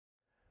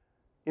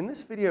In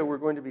this video, we're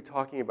going to be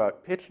talking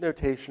about pitch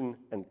notation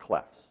and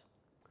clefs.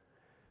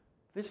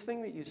 This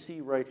thing that you see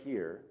right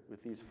here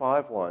with these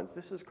 5 lines,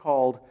 this is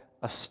called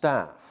a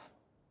staff.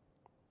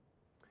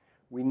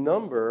 We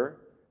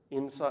number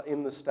in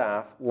the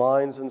staff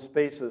lines and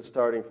spaces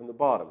starting from the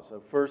bottom.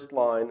 So first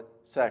line,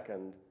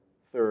 second,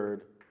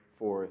 third,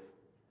 fourth,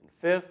 and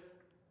fifth.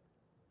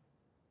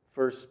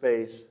 First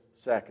space,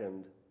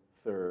 second,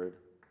 third,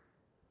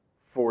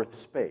 fourth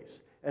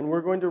space. And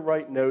we're going to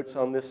write notes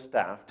on this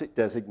staff to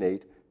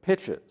designate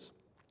pitches.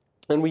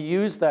 And we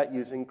use that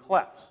using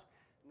clefs.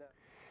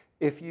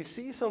 If you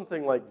see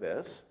something like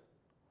this,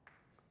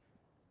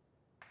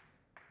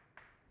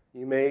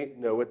 you may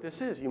know what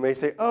this is. You may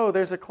say, oh,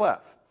 there's a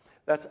clef.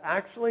 That's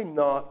actually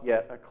not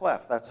yet a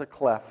clef. That's a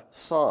clef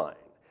sign.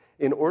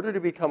 In order to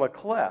become a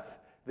clef,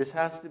 this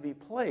has to be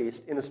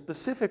placed in a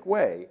specific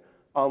way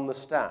on the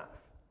staff.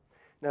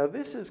 Now,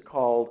 this is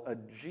called a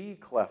G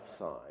clef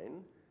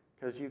sign,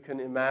 because you can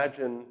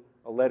imagine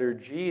a letter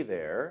G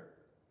there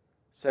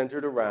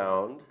centered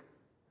around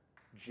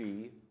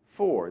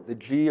G4, the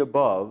G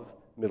above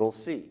middle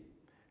C.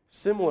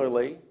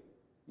 Similarly,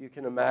 you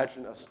can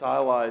imagine a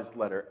stylized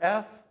letter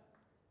F,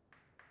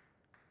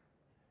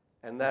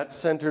 and that's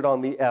centered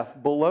on the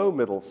F below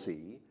middle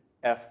C,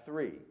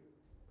 F3.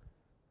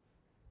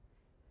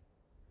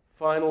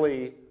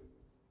 Finally,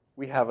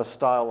 we have a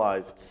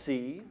stylized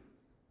C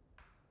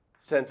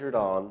centered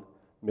on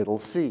middle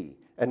C.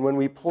 And when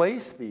we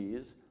place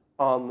these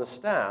on the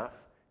staff,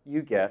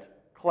 you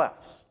get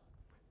clefs.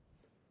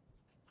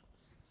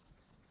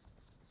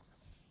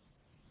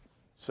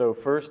 So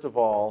first of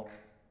all,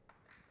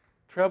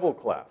 treble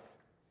clef.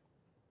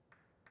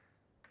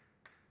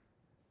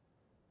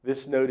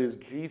 This note is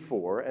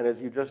G4, and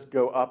as you just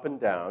go up and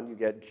down, you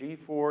get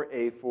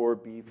G4, A4,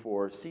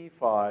 B4,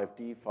 C5,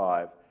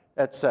 D5,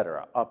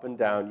 etc., up and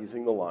down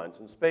using the lines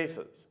and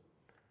spaces.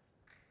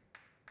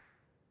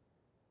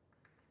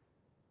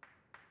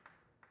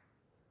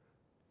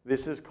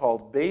 This is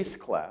called bass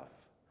clef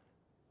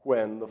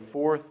when the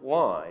 4th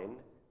line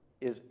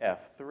is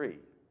F3.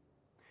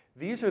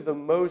 These are the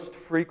most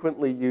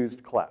frequently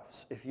used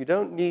clefs. If you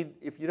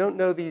don't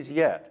know these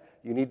yet,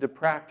 you need to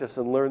practice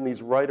and learn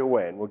these right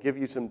away, and we'll give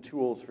you some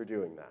tools for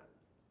doing that.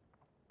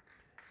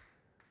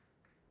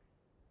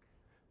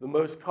 The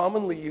most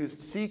commonly used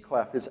C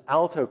clef is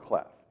alto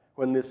clef,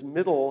 when this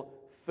middle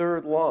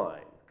 3rd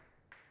line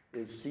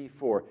is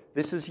C4.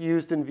 This is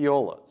used in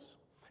violas.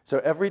 So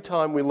every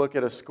time we look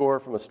at a score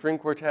from a string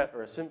quartet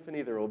or a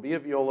symphony, there will be a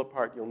viola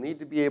part. You'll need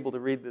to be able to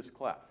read this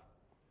clef.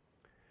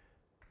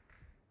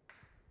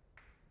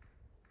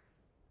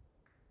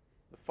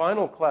 The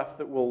final clef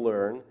that we'll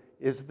learn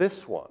is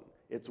this one.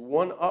 It's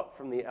one up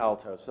from the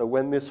alto. So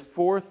when this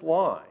 4th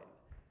line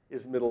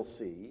is middle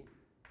C,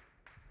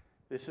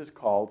 this is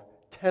called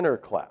tenor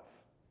clef.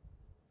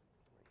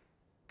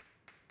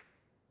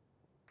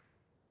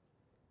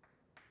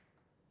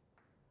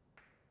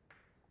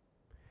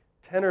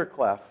 Tenor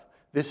clef,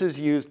 this is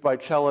used by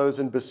cellos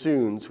and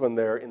bassoons when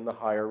they're in the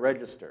higher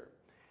register.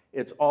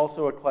 It's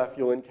also a clef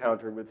you'll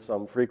encounter with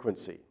some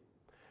frequency.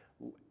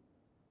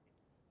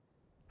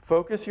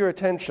 Focus your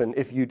attention.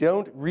 If you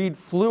don't read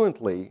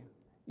fluently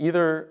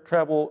either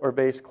treble or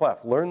bass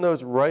clef, learn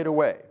those right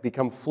away.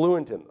 Become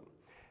fluent in them.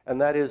 And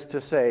that is to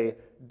say,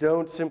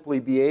 don't simply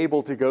be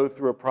able to go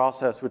through a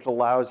process which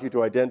allows you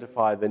to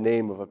identify the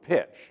name of a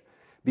pitch.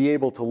 Be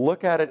able to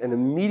look at it and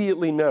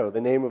immediately know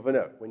the name of a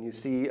note when you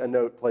see a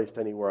note placed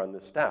anywhere on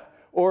this staff,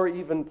 or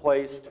even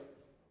placed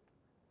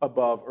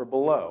above or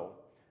below.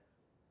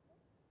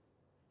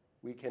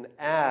 We can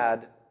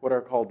add what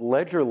are called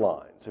ledger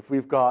lines. If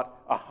we've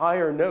got a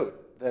higher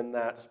note than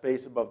that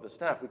space above the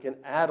staff, we can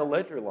add a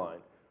ledger line,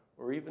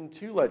 or even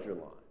 2 ledger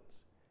lines.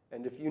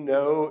 And if you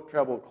know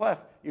treble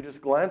clef, you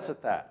just glance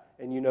at that,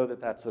 and you know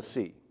that that's a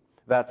C.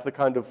 That's the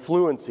kind of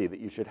fluency that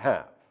you should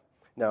have.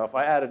 Now, if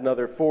I added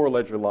another 4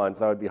 ledger lines,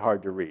 that would be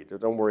hard to read.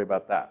 Don't worry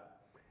about that.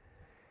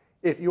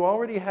 If you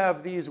already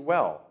have these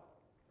well,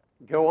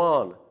 go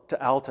on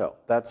to alto.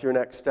 That's your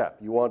next step.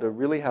 You want to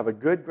really have a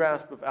good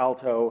grasp of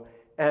alto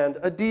and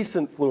a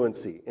decent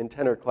fluency in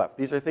tenor clef.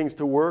 These are things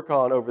to work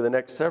on over the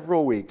next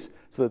several weeks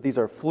so that these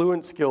are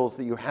fluent skills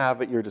that you have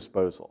at your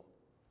disposal.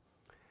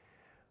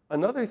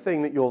 Another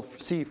thing that you'll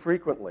see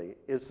frequently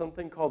is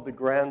something called the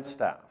grand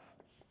staff.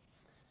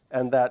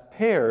 And that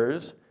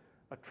pairs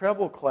a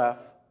treble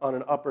clef on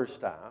an upper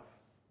staff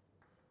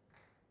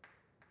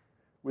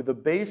with a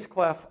bass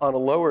clef on a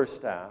lower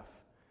staff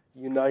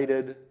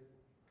united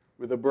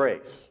with a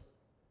brace.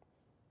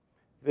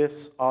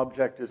 This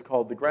object is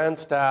called the grand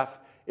staff.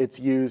 It's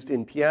used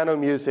in piano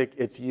music.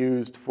 It's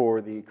used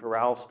for the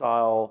chorale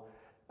style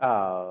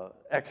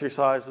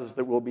exercises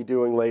that we'll be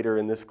doing later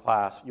in this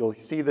class. You'll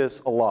see this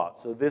a lot.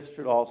 So this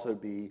should also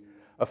be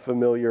a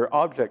familiar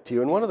object to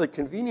you. And one of the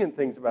convenient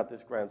things about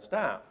this grand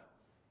staff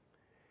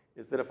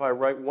is that if I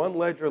write 1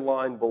 ledger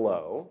line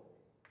below,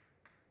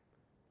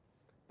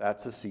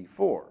 that's a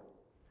C4.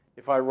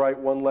 If I write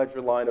 1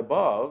 ledger line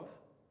above,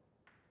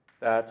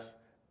 that's,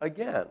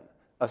 again,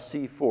 a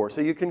C4.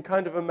 So you can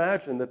kind of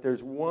imagine that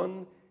there's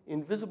one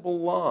invisible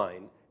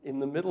line in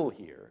the middle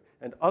here.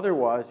 And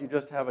otherwise, you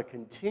just have a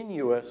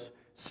continuous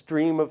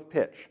stream of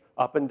pitch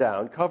up and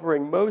down,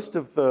 covering most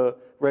of the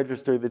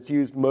register that's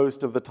used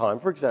most of the time,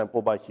 for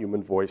example, by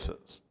human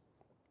voices.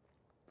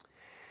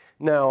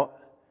 Now,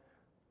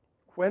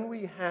 when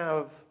we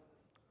have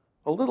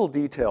a little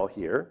detail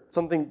here,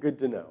 something good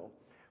to know,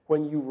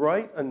 when you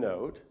write a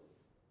note,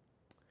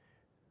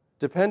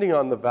 depending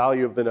on the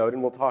value of the note,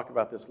 and we'll talk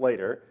about this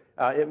later,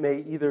 it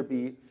may either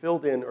be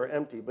filled in or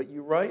empty, but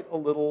you write a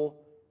little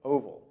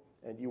oval,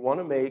 and you want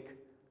to make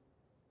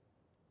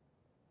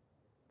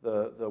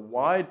the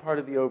wide part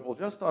of the oval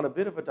just on a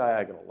bit of a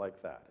diagonal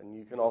like that. And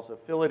you can also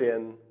fill it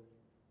in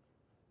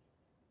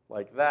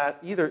like that,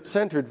 either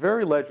centered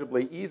very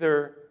legibly,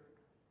 either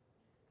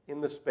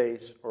in the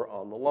space or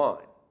on the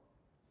line.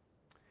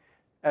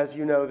 As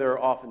you know, there are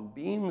often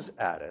beams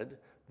added.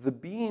 The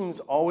beams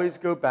always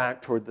go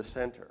back toward the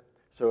center.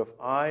 So if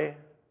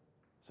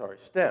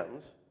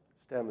stems,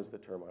 stem is the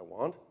term I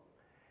want.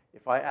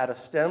 If I add a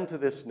stem to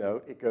this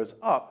note, it goes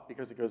up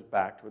because it goes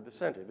back toward the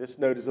center. This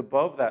note is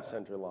above that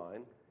center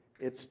line.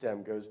 Its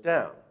stem goes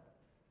down.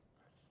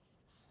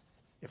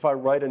 If I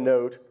write a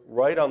note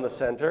right on the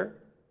center,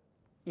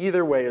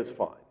 either way is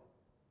fine.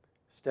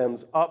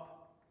 Stems up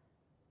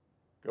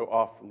go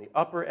off from the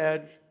upper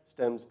edge.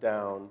 Stems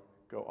down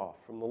go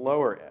off from the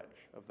lower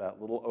edge of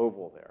that little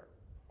oval there.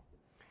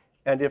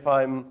 And if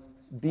I'm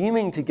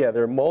beaming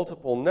together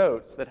multiple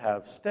notes that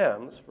have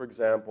stems, for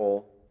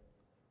example,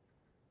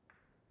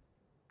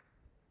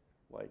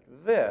 like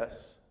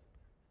this,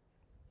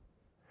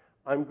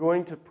 I'm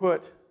going to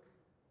put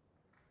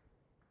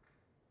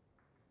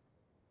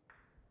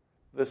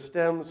the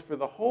stems for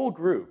the whole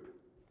group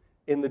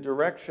in the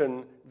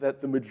direction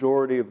that the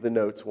majority of the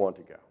notes want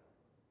to go.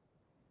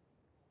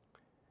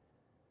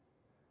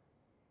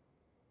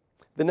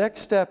 The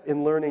next step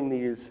in learning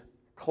these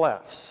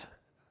clefs,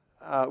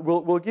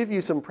 we'll give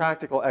you some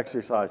practical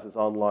exercises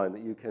online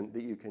that you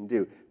can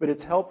do, but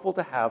it's helpful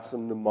to have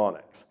some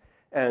mnemonics.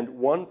 And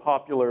one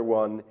popular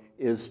one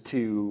is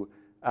to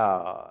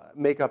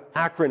make up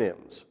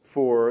acronyms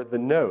for the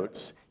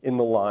notes in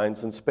the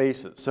lines and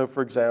spaces. So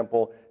for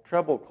example,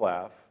 treble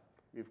clef,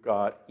 we've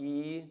got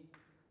E,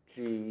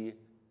 G,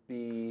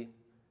 B,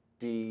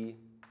 D,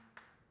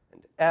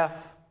 and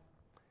F.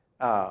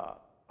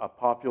 A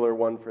popular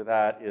one for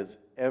that is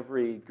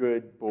Every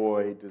Good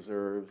Boy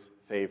Deserves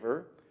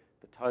Favor,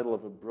 the title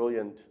of a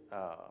brilliant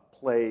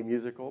play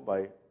musical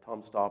by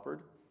Tom Stoppard.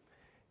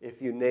 If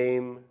you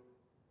name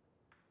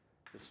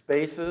the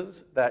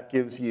spaces, that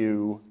gives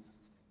you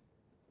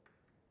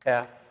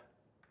F,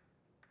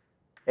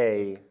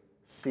 A,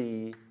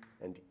 C,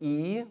 and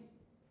E.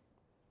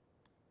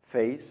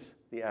 FACE,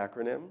 the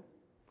acronym.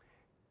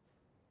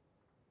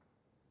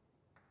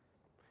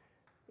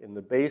 In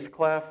the bass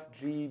clef,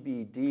 G,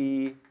 B,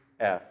 D,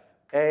 F,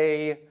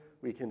 A,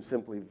 we can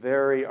simply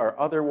vary our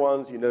other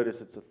ones. You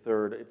notice it's a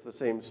third, it's the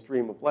same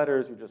stream of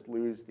letters. We just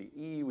lose the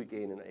E, we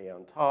gain an A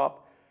on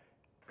top.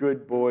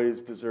 Good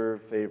boys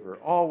deserve favor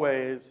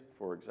always,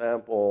 for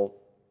example.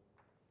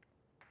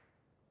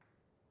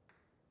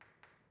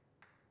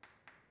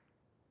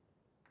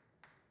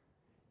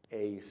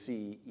 A,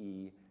 C,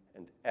 E,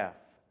 and F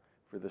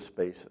for the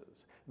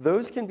spaces.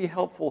 Those can be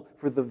helpful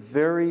for the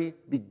very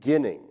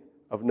beginning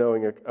of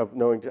knowing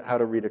how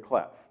to read a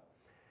clef.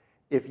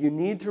 If you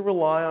need to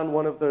rely on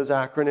one of those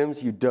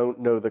acronyms, you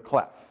don't know the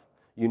clef.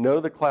 You know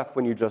the clef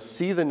when you just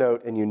see the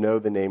note and you know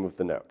the name of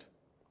the note.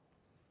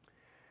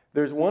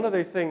 There's one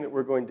other thing that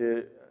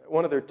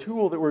one other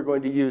tool that we're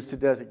going to use to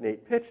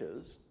designate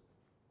pitches,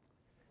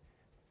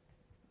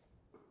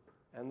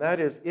 and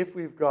that is if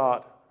we've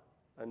got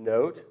a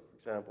note, for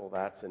example,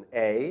 that's an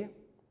A,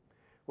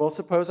 well,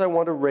 suppose I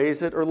want to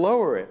raise it or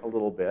lower it a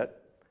little bit.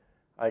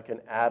 I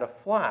can add a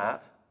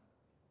flat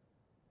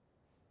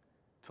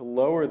to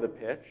lower the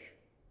pitch.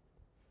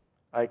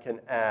 I can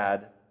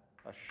add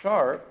a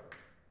sharp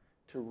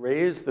to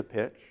raise the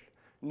pitch.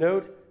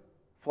 Note,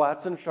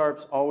 flats and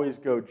sharps always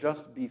go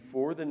just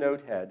before the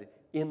note head,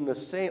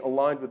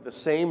 aligned with the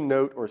same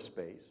note or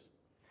space.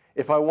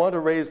 If I want to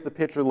raise the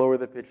pitch or lower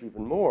the pitch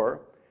even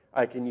more,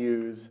 I can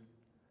use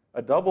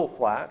a double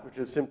flat, which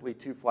is simply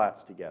two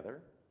flats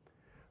together,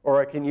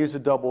 or I can use a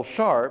double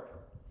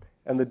sharp,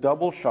 and the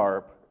double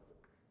sharp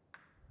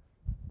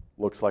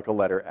looks like a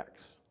letter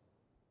X.